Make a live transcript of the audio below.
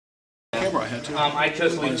had to. I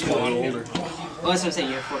chose to leave 2 on here. Well, that's what I'm saying.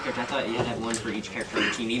 You have 4 characters. I thought you had to have 1 for each character on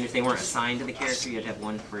your team. Even if they weren't assigned to the character, you had to have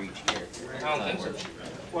 1 for each character. I don't think so.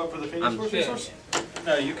 What, for the Phoenix Force resource?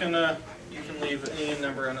 No, you can leave any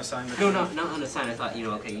number unassigned. No, not unassigned. I thought, you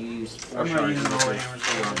know, okay, you used 4 shards and 4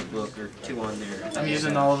 on the book, or 2 on there. I'm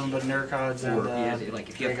using all of them but Nercods and like,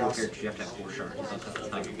 if you have 4 characters, you have to have 4 shards. That's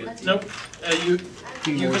how you're good. Nope. You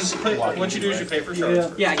can pay, what you do is you pay for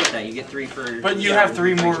shards. Yeah, I get that. You get 3 for... But you have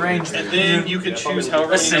 3 more range. And then you can choose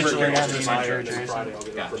however many number of characters to assign.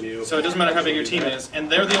 Gotcha. So it doesn't matter how big your team is, and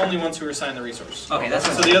they're the only ones who are assigned the resource. Okay, that's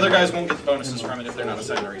so the other guys won't get the bonuses from it if they're not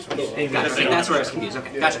assigned the resource. Gotcha. That's where I was confused.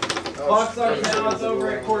 Okay, gotcha. Clock's now it's over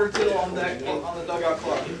at 1:45 on the dugout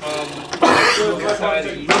clock.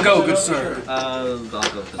 Go, good sir. I'll go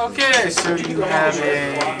with this. Okay, so you have a...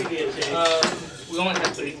 We only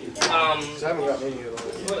have 3. haven't got any of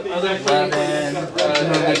those. 11,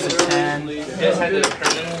 that's a 10, This had the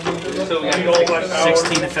permanent, so we got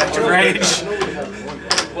 16 effective range.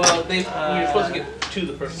 Well, we were supposed to get 2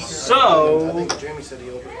 the first one. So... I think Jamie said he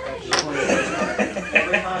overpatched.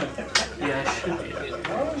 Yeah, it should be.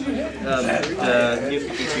 The new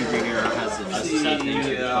 52 green arrow has the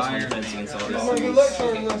defense against all this.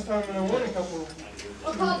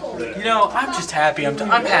 You know, I'm just happy. I'm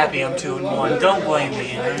happy I'm 2-1. Don't blame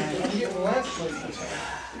me.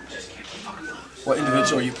 What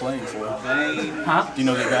individual are you playing for? Huh? Do you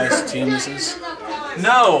know the guy's team this is?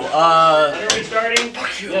 No. Are we starting?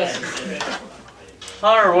 Yes.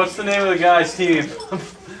 Hunter, what's the name of the guy's team?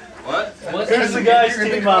 What? Who's the guy's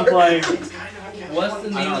team I'm playing? What's the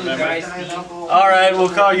name of the guy's team? All right, we'll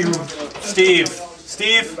call you Steve.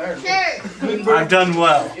 Steve, I've done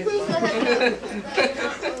well.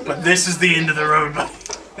 But this is the end of the road, buddy.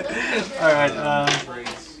 All right.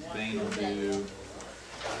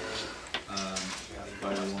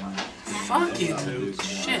 Fucking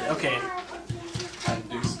shit. Okay.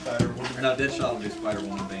 No, Deadshot will do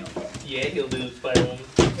Spider-Woman and Bane. Yeah, he'll do Spider-Woman.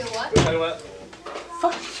 Do what? Talking about?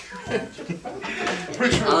 Fuck.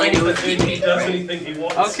 Pretty sure he does anything he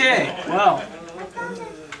wants. Okay. Well.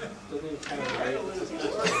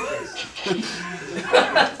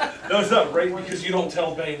 No, it's not right because you don't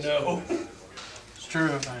tell Bane no. It's true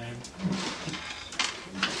if I am.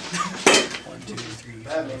 1, 2, 3,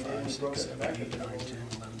 4, 5, 6, 7, 8, 9, 10, 11,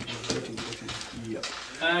 12, 13, 14. Yep.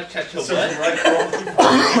 Catch your So butt. right for all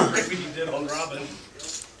the you did on Robin.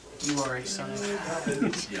 You are a son of a...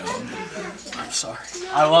 I'm sorry.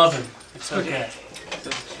 I love him. It's okay.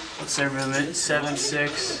 What's their limit? 7,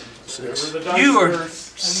 6. 6. You are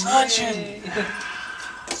such a...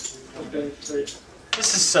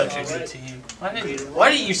 This is such a good team. Why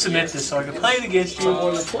didn't you submit this so I could play it against you? I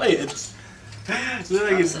want to play it. Then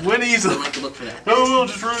I can win easily. I like to look for that. Oh, we'll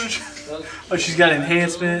just run it. Oh, she's got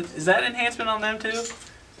enhancement. Is that enhancement on them too?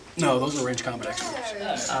 No, those are range combat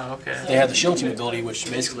experts. Oh, okay. They have the shield team ability, which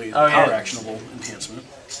basically is Oh, yeah. our actionable enhancement.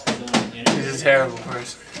 He's a terrible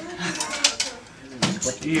person.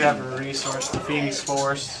 You have a resource, the Phoenix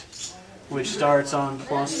Force, which starts on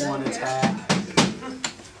 +1 attack.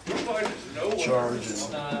 Charge and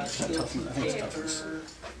toughness. I think it's toughness.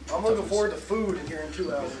 I'm looking forward to food here in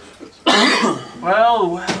 2 hours.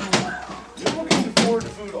 Well. You're looking forward to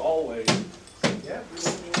food always. Yeah.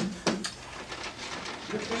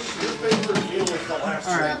 Your favorite meal is the last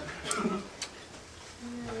Alright.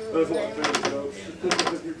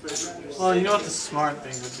 Well, you know what the smart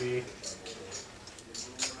thing would be?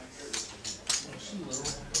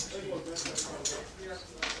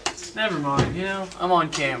 Never mind, you know, I'm on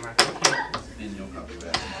camera.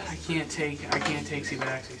 I can't take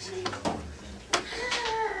C-Baxies.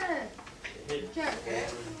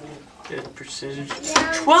 Good precision.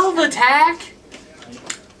 12 attack?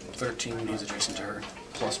 13 when he's adjacent to her.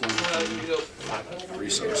 +1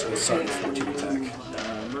 resource. So it's starting with 14 attack.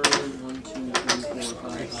 1, 2, 3, 4,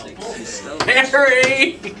 5, 6.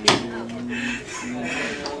 Harry!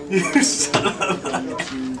 You son of a... 1,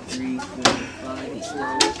 2, 3, 4, 5. He's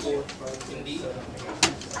slow. Indeed.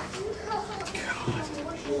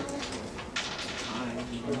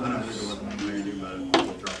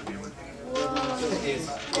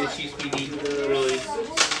 Is she speedy? Really?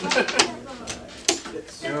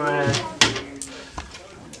 Go ahead.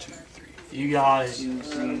 1, 2, 3. You got it. 2,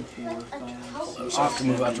 3, 4, 5. So I have to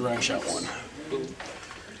move out to round shot 1.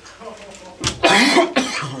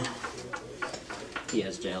 He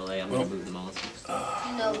has JLA. I'm going to move them all.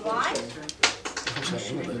 You know why?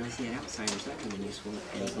 The outsiders, that can be useful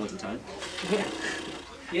at any point in time.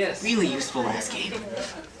 Yes. Really useful in this game.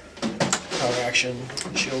 Power action,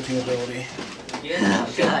 shield team ability. Yeah.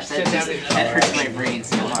 Oh gosh, that hurts my brain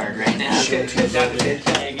so hard right now. Shield team ability.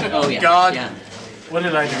 Oh yeah. God. Yeah. What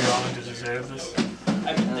did I do wrong to deserve this?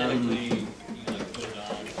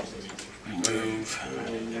 Move.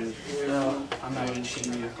 No, I'm not gonna cheat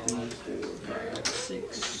you.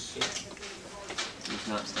 6. He's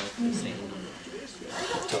not stuck. He's staying.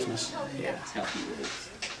 Toughness. Yeah. That's how he rolls.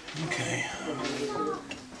 Okay.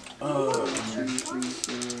 2, 3, 4,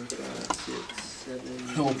 5, 6,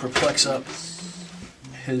 7. He'll perplex up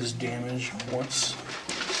his damage once.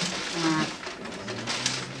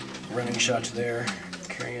 Running shot to there,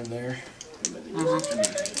 carrying there.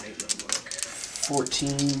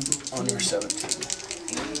 14 on your 17.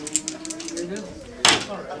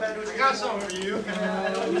 I got some for you.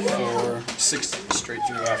 For 6 straight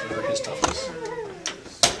through after his toughness.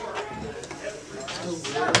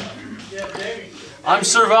 I'm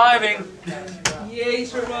surviving! Yay,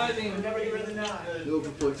 surviving. No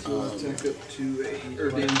perplex will attack up to a, or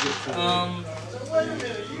damage up to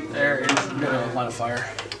There is No line of fire.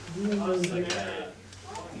 a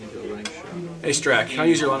Hey Strack, can I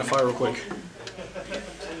use your line of fire real quick?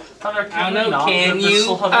 Hunter, I don't know, can put the you?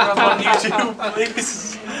 slaughter up on YouTube,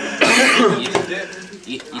 please?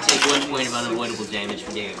 You take 1 point of unavoidable damage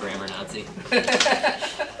for being a grammar Nazi.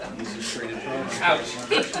 Ouch.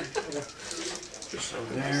 So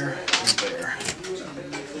there and there.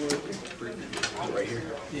 Right here.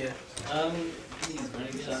 Yeah.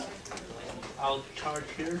 I'll charge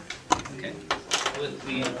here. Okay. With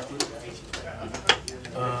the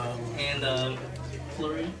and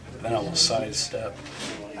flurry. Then I will sidestep.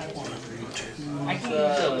 I can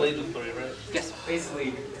use the blade of flurry, right? Yes.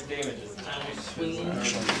 Basically, damage is swinging.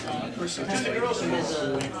 Is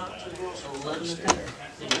 11.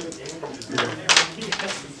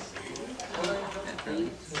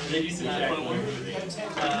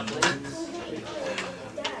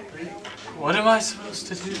 What am I supposed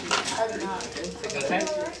to do?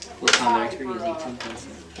 What combat expert is 18 points?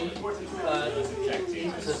 So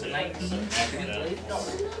it's a 19 and blade.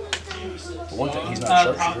 For one thing, he's not a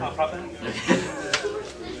sharpshooter. Profit.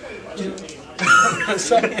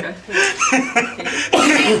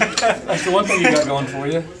 That's the one thing you got going for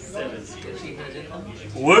you.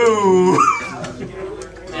 Woo!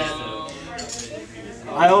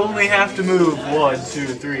 I only have to move 1, 2,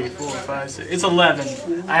 3, 4, 5, 6. It's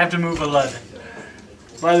 11. I have to move 11.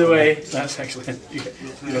 By the way, That's actually, you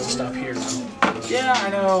have to stop here now. yeah, I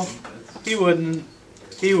know. He wouldn't.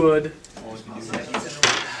 He would.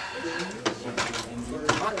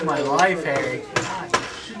 Fuck my life, Harry.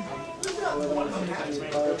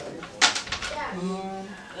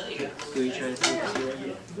 Who are you trying to focus here?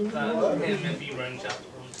 And maybe run shot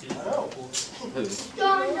Who?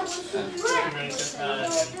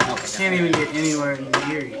 Can't even get anywhere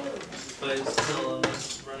near you. but it's still a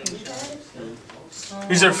running shot.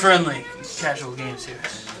 These are friendly, casual games here.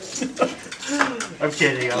 I'm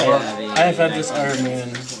kidding. I have had this Iron Man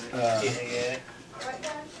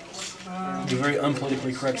do very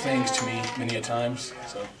unpolitically correct things to me many a times.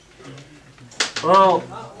 So. Well,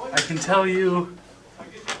 I can tell you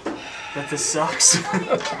that this sucks.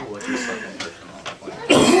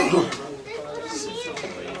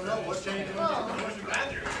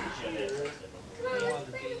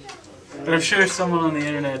 But I'm sure someone on the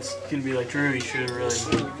internet's gonna be like, Drew, you should have really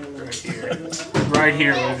moved right here. Right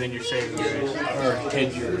here would have been your saving grace. Or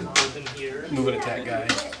hit your move and attack guy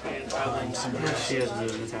behind somebody else. She has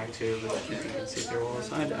moved and attack too, but you can see through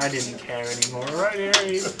walls. I didn't care anymore. Right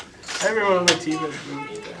here, everyone on my team has moved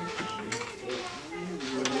and attack.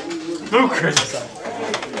 Who criticized?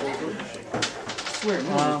 I swear, I'm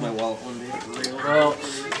gonna lose my wallet one day for real. Well,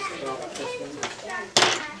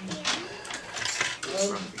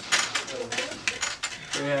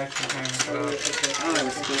 reaction time drop. Oh, I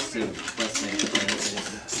was supposed to plus negative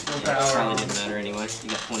points. Probably didn't matter anyway. You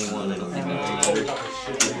got 21, I don't think that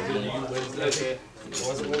really mattered. Okay. I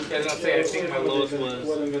was gonna say, I think my lowest was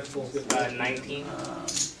 19.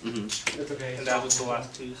 Mm-hmm. And that was the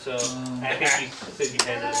last two, so I think you said you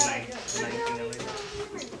had a 19 at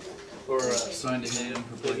least. Or, Signed to him,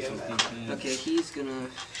 perplex with D10. Okay, he's gonna...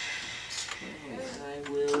 I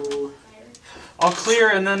will... I'll clear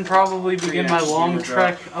and then probably begin my long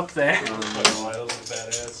trek up there.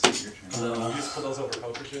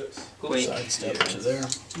 Wait. Sidestep to there.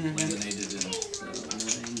 Laminated in. So,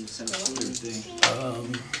 9, 17. Thursday.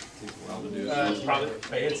 Um, Takes a while to do it. probably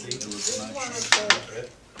fancy. It was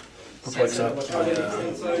perplex up my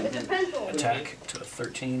attack to a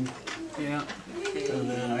 13. Yeah. And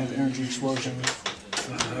then I have energy explosion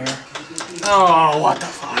over there. Oh, what the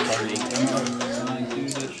fuck?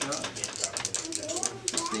 9-2 dead shot.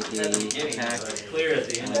 Make the attack. Clear at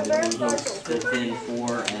the end. Within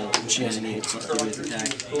 4 of She has an 8. plus 2 his attack.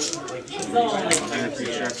 Fire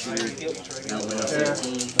pre-structure. Element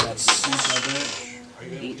 13. That's...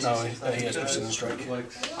 No, he has precision strike.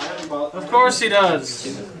 Of course he does.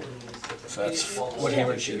 So that's... What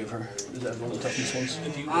hammer did she give her? Is that one of the toughness ones?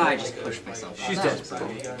 I just pushed myself. She's dead.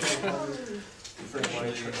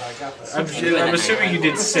 I'm assuming you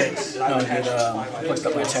did 6. No, I did, I flexed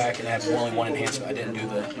up my attack and I had only 1 enhancement. I didn't do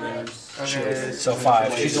the shield. Okay. So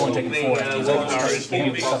 5. She's only taking 4. He's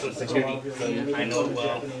I know it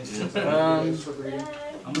well.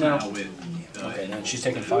 No. Okay, then she's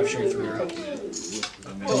taking 5 straight through her up.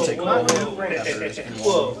 Don't take 1 after and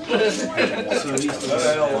 1.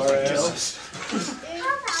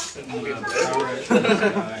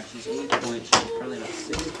 She's 8 points. She's probably about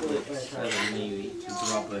 6 points. 7 maybe.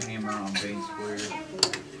 Drop the hammer on Bane Square.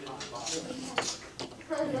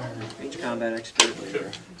 Range combat expert.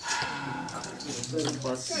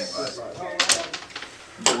 Plus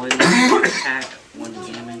 1 attack, 1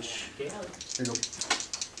 damage.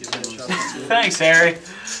 Thanks, Harry.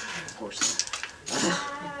 Of course.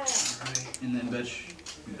 And then bitch.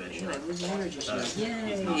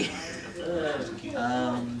 Yay!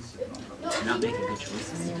 Not making good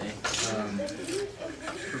choices today.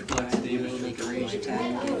 Perplex We'll damage. make a ranged attack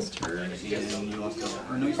against her. And you lost a...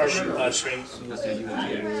 Or no, you Strings. said you would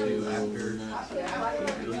take 2 after.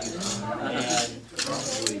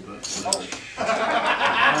 Probably, but...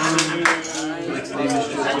 Perplex damage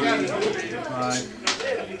to 5.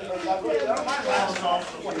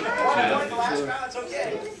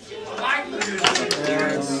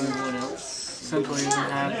 Everyone else. Simply isn't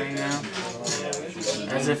happening now.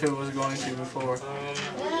 As if it was going to before.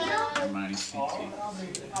 Minus CT.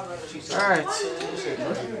 Alright.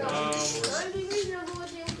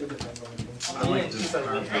 I like the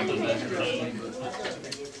power combo better, but...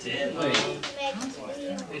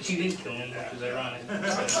 And she didn't kill him, which is ironic.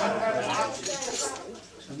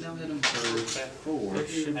 I've now hit him for 4. I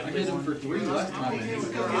hit him for 3 last time and he was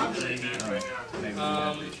alright. Maybe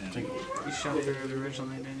You shot her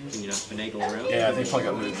originally, didn't you? Can you not finagle around? Yeah, they probably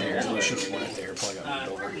got moved there. There should be one right there. Probably got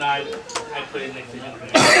moved over. No, I put it next to him.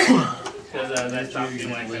 Because that stopped me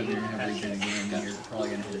when I couldn't. You're probably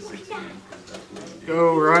going to hit a 6 again.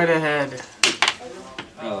 Go right ahead.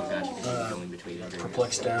 Oh, gotcha. Because going between them.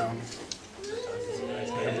 Perplex down.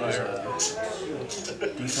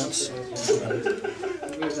 Defense.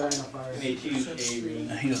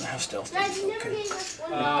 He doesn't have stealth. Okay.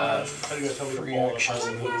 Free action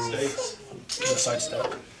move. Sidestep.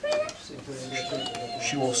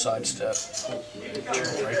 She will sidestep.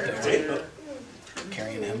 Right there.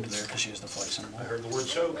 Carrying him to there because she has the flight symbol. I heard the word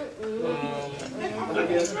choke.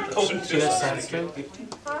 She has sidestep?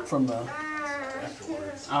 From the...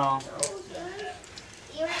 Oh.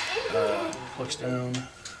 Flicks down.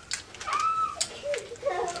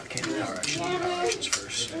 Can't do power action. Power actions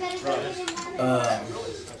first.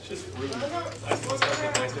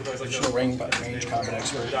 Additional range combat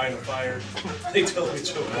expert. Dying of fire. They totally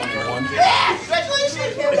choke. 1-1.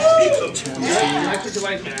 Actually,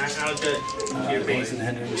 device, man. I'll do it. Nathan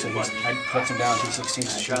Henry, so I flex him down to 16,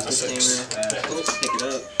 so she Drop has this a 6. hammer. Pick it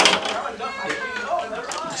up.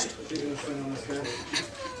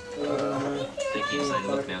 Thank you. Sign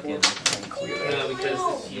look now, can't I? Clear that. No, because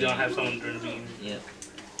you don't have someone during the beam. Yep.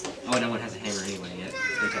 Oh, no one has a hammer anyway yet.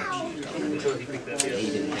 They talk shit. Until he picked that He up.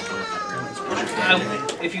 didn't pick one up that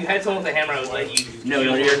round. If you had someone with a hammer, I would let you. No,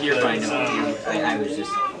 you're fine. No, I was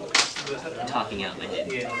just talking out my head.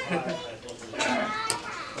 Yeah.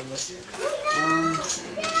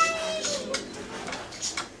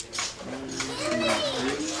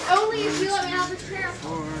 Only if you let me have the chair.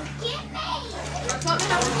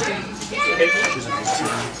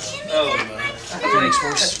 Oh. Phoenix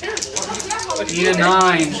Force. Need a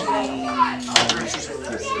 9.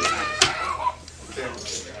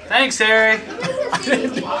 Thanks, Harry.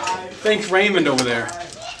 Thanks, Raymond over there.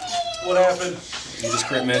 What happened? You just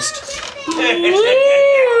crit missed.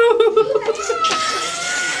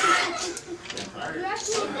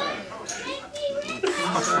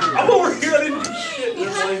 I'm over here, I didn't do shit.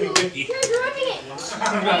 They're blaming Vicky.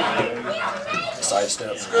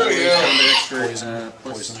 Sidestep. Poison.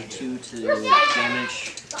 Plus 2 to damage.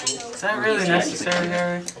 Is that really necessary,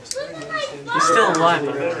 Harry? He's still alive.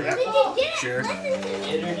 Sure.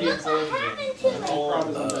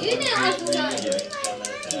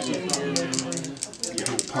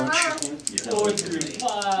 Punch.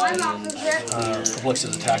 Perplex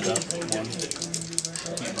his attack up. 1.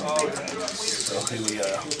 So here we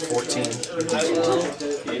 14.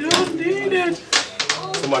 You don't need it.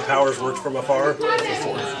 So my powers worked from afar.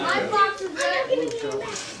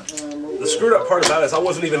 The screwed up part about it is I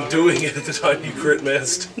wasn't even doing it at the time you crit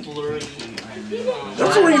missed. I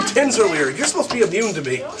was wearing 10s earlier. You're supposed to be immune to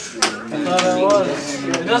me. I thought I was.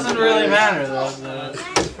 It doesn't really matter though.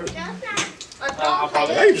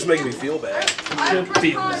 Now you're just making me feel bad.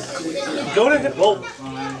 Go ahead. Well,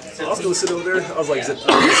 I was going to sit over there. I was like, is it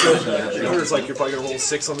like, you're probably going to roll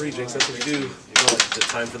 6 on rejects. That's what you do. I'm like, is it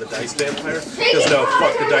time for the dice vampire? He goes, no,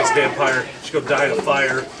 fuck the dice vampire. You should go die in a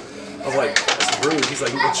fire. I was like, this is rude. He's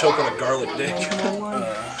like, you can choke on a garlic dick.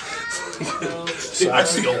 I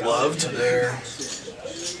feel loved. There.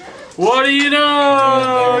 What do you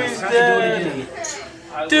know? He's dead.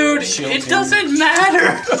 Dude, it doesn't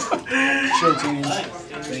matter. Shield team.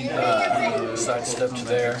 Sidestep to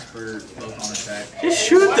there. Just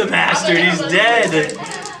shoot the bastard. He's dead.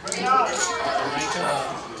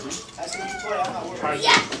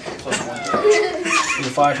 Plus 1 damage. The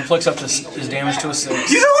 5 inflicts up to his damage to a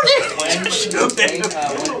 6. You don't need to shoot him.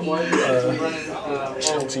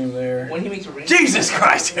 Shield team there. Jesus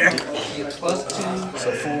Christ, Eric.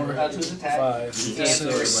 So 4, 5, 6,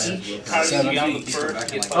 7,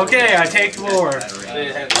 8. Okay, I take 4. So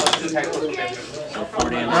 4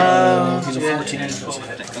 damage. He's a 14.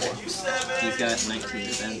 He's got 19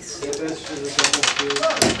 defense.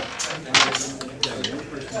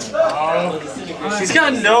 He's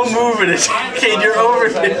got no movement attack, and you're over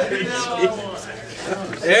 50.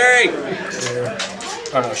 Hey!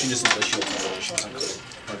 Oh no, she just did the shield.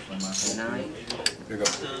 9. Here you go.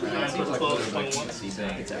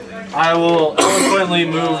 I will eloquently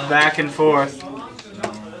move back and forth.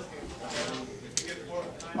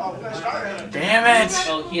 Damn it!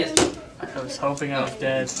 I was hoping I was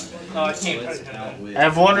dead. No, I can't. I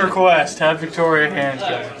have one request. Have Victoria hand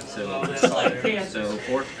killed. So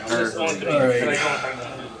 4. Alright.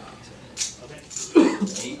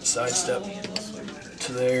 Sidestep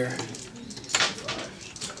to there.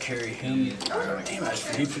 Carry him. Damn, I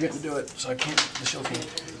keep forgetting to do it, so I can't. The shield team.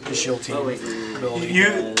 The shield team ability.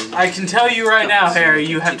 I can tell you right now, Harry,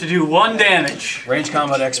 you have to do 1 damage. Range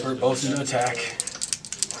combat expert, both into attack.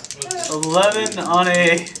 11 on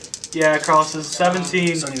a... Yeah, crosses.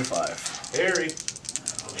 17. 70 to 5. Harry.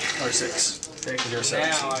 Or 6. You're 7.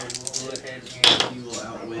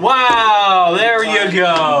 Wow, there you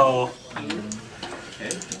go. And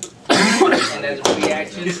as a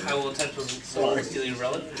reaction, I will attempt to steal your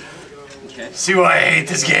relic. See why I hate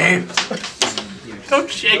this game? Don't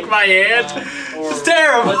shake my hand. It's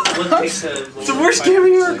terrible. It's the worst game of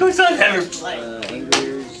Heroclix I've ever played.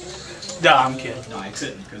 Nah, I'm kidding. No, I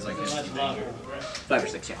couldn't because I can't. 5 or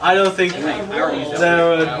 6, yeah. I don't think that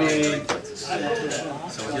would be...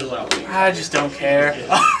 So he'll outweigh. I just don't care.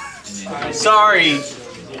 Sorry,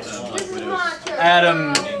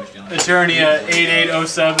 Adam Eternia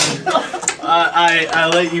 8807. I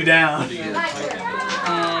let you down.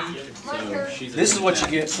 This is what you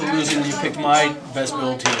get for losing when you picked my best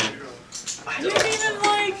build team. I didn't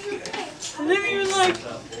even like...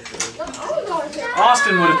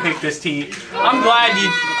 Austin would have picked this team. I'm glad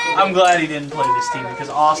he didn't play this team because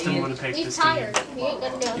Austin would have picked this team.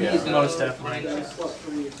 Yeah, Most definitely.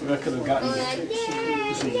 I could have gotten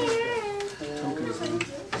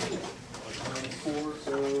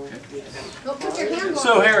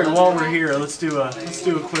So Harry, while we're here, let's do a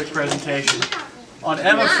quick presentation on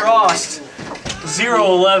Emma Frost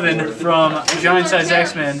 011 from Giant Size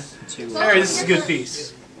X-Men. Harry, this is a good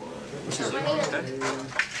piece.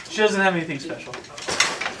 She doesn't have anything special.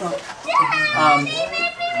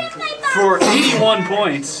 For 81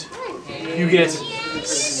 points, you get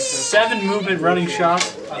 7 movement running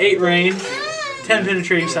shots, 8 range, 10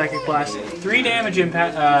 penetrating psychic blast, 3 damage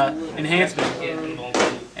enhancement,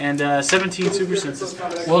 and 17 super senses.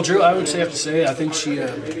 Well, Drew, I would have to say I think she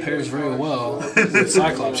pairs very well with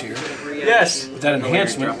Cyclops here. Yes. With that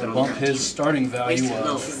enhancement to bump his starting value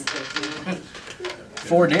of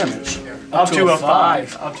 4 damage. Up to a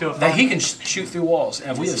 5. Up to a 5. That he can shoot through walls.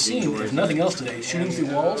 And we have seen, if nothing else today, shooting through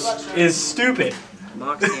walls is stupid.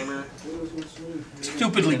 Box camera.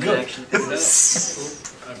 Stupidly good.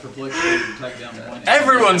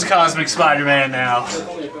 Everyone's Cosmic Spider-Man now.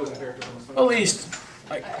 At least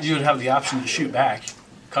you would have the option to shoot back.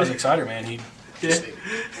 Cosmic Spider-Man, he just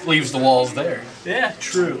leaves the walls there. Yeah,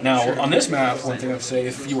 true. Now, on this map, one thing I would say,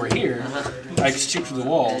 if you were here, I could shoot through the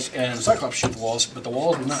walls, and Cyclops shoot the walls, but the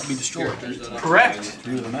walls would not be destroyed. Correct.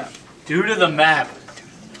 Due to the map. Due to the map.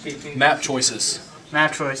 Map choices.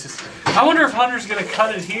 Map choices. I wonder if Hunter's going to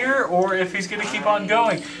cut it here, or if he's going to keep on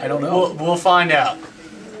going. I don't know. We'll find out.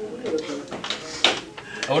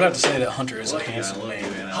 I would have to say that Hunter is a handsome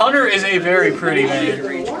man. Hunter is a very pretty man.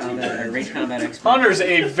 range combat expert. Hunter's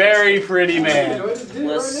a very pretty man.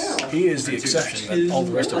 Plus, He is the exception, but all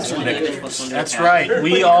the rest of us are negative. That's right.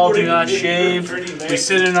 We all do not shave. We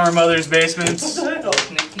sit in our mother's basements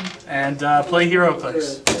and play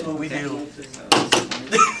Heroclix. We do.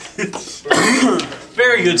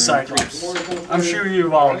 Very good Cyclops. I'm sure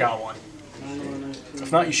you've all got one.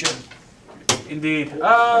 If not, you should. Indeed.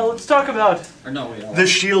 Let's talk about the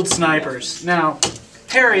shield snipers. Now,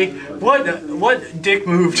 Harry, what dick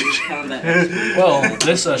move did you... Well,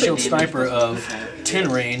 this shield sniper of 10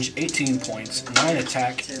 range, 18 points, 9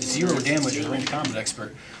 attack, 0 damage with range combat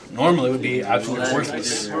expert normally would be absolutely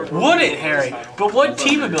worthless. Would it, Harry? But what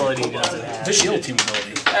team ability does it have? The shield team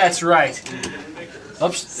ability. That's right.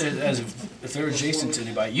 If they're adjacent to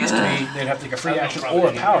anybody, it used to be they'd have to take a free action or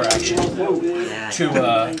a power action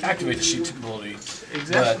to activate the shield ability.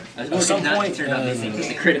 Exactly. But at some point in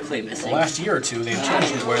the last year or two, they've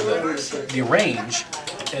changed it where the range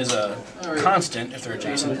is a constant if they're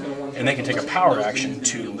adjacent, and they can take a power action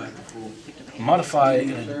to modify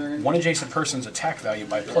one adjacent person's attack value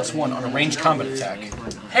by +1 on a ranged combat attack.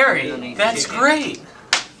 Harry, that's great.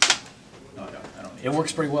 It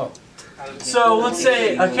works pretty well. So let's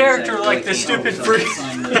say a character like the stupid freak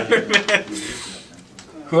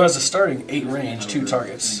who has a starting 8 range, 2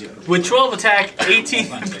 targets. With 12 attack, 18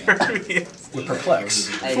 impervious. With Perplex.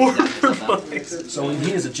 4 Perplex. So when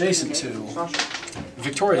he is adjacent to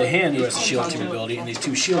Victoria Hand, who has the shield team ability, and these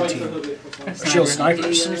 2 shield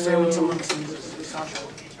snipers.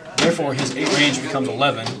 Therefore, his 8 range becomes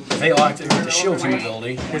 11. They all activate the shield team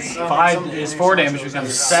ability. His 4 damage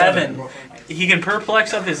becomes 7. He can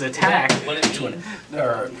perplex up his attack.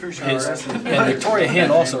 And Victoria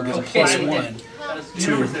Hand also gives a +1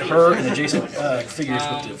 to her and adjacent figures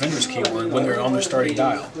with the vendor's keyword when they're on their starting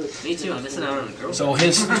dial. Me too, I'm missing out on a girl. So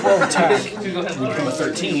his 12 attack would become a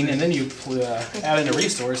 13, and then you add in a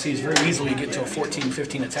resource, he's very easily get to a 14,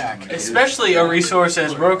 15 attack. Especially a resource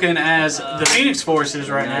as broken as the Phoenix Force is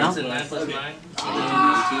right now.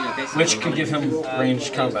 Which can give him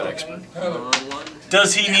ranged combat expert.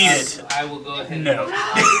 Does he need it? No.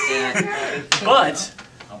 But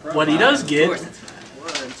what he does get,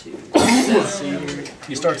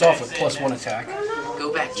 he starts off with +1 attack.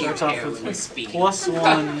 Go back to your starts off with +1. Is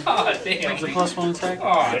it +1 attack?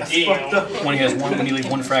 When he has one, when you leave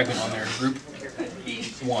 1 fragment on there, group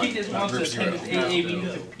 1, not group 0.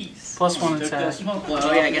 +1 attack.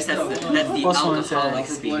 Oh yeah, I guess that's the +1 attack.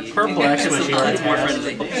 Perplex, which he already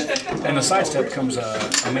has. And the sidestep comes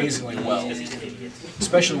amazingly well.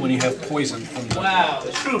 Especially when you have poison from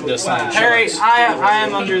the side Harry, shots. I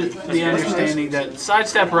am under the understanding that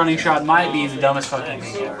sidestep running shot might be the dumbest fucking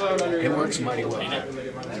thing ever. It works mighty well.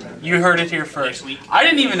 You heard it here first. I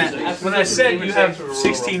didn't even, when I said you have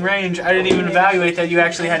 16 range, I didn't even evaluate that you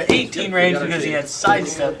actually had 18 range because he had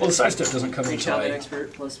sidestep. Well, the sidestep doesn't come until I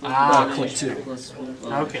click 2.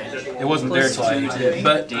 Okay. It wasn't there until I used it.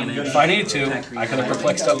 But if I needed to, I could have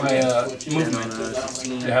perplexed up my movement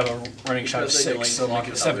to have a running shot of 6, so make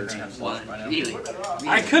it 17.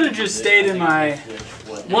 I could have just stayed in my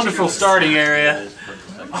wonderful starting area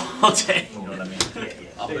all day.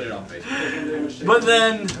 But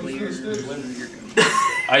then,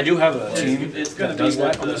 I do have a team that does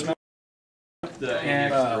that on this map.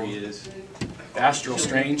 And Astral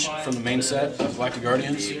Strange from the main set of Galactic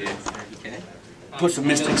Guardians. Put some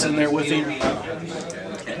Mystics in there with him.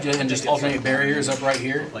 And just alternate barriers up right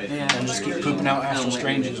here. And just keep pooping out Astral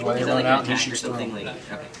Stranges while they run out and he shoots through them.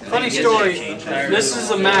 funny story, this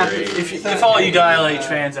is a map, if all you Dial H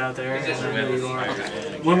fans out there, and I know you are,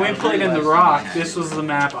 when we played in the Rock, this was the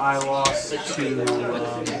map I lost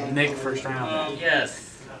to Nick first round.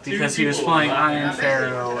 Yes. Because he was playing Iron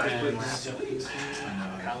Pharaoh and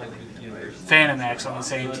Phantom X on the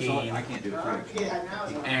same team.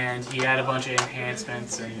 And he had a bunch of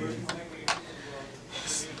enhancements and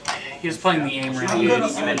he was playing the aim range.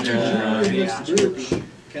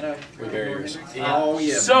 With barriers.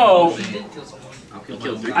 So,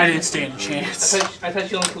 I didn't stand a chance.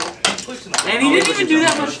 And he didn't even do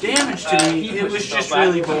that much damage to me. It was just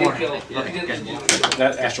really boring.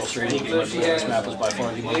 That Astral Strange game on this map was by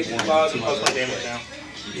far the most boring.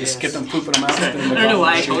 Just get them pooping them out. I don't know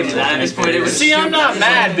why I told you that at this point. It was See, I'm not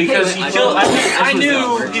mad because he killed. I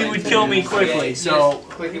knew he would kill me quickly, so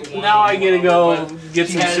now I get to go get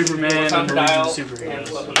some Superman and Legion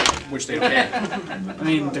superheroes, Which they don't. I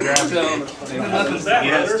mean, the gravity.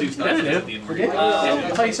 Yes, Yeah, they do.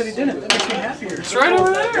 I thought you said he didn't. That makes me happier. It's right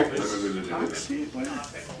over there.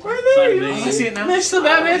 Right there. I see it now. Next to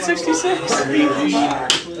Batman 66.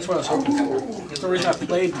 That's what I was hoping for. That's the reason I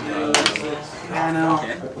played today. I know.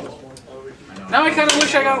 Now I kind of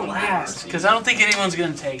wish I got last, because I don't think anyone's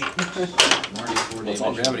going to take it. Well, it's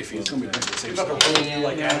all gravity feed. It's going to be a big save stuff.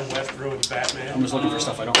 Like Adam West ruined Batman. I'm just looking for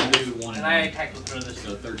stuff I don't have. And I tackled through this.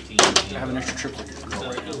 So 13. I have an extra triplet girl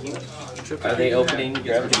right now. Are they opening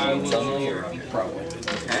gravity beams only, or Probably.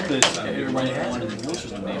 Everybody has one of the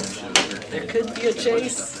monsters on damage. there could be a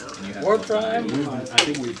chase? War Prime? I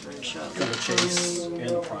think we've got a chase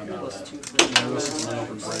and a prime out of that.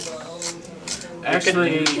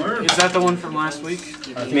 Actually, is that the one from last week?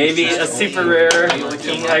 Maybe a super rare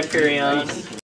King Hyperion.